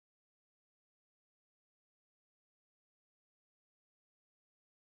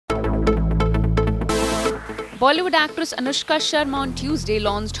Bollywood actress Anushka Sharma on Tuesday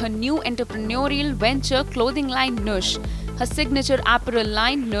launched her new entrepreneurial venture clothing line Nush. Her signature apparel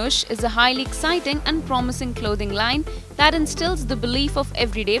line Nush is a highly exciting and promising clothing line that instills the belief of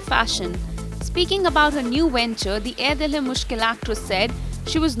everyday fashion. Speaking about her new venture, the Ae Dil Hai Muskil actress said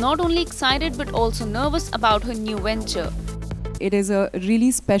she was not only excited but also nervous about her new venture. It is a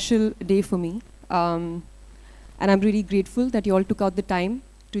really special day for me, and I'm really grateful that you all took out the time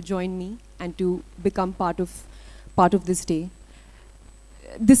to join me and to become part of this day.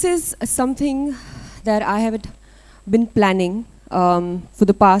 This is something that I have been planning for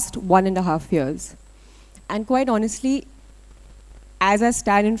the past 1.5 years. And quite honestly, as I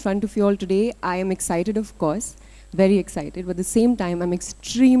stand in front of you all today, I am excited, of course, very excited, but at the same time, I'm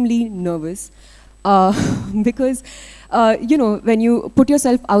extremely nervous because, when you put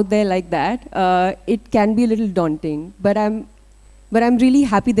yourself out there like that, it can be a little daunting. But I'm really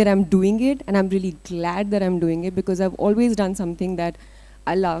happy that I'm doing it, and I'm really glad that I'm doing it because I've always done something that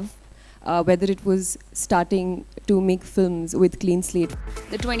I love, whether it was starting to make films with clean slate.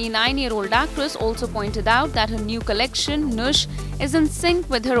 The 29-year-old actress also pointed out that her new collection, Nush, is in sync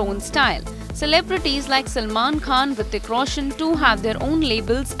with her own style. Celebrities like Salman Khan, Hrithik Roshan too have their own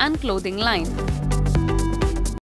labels and clothing line.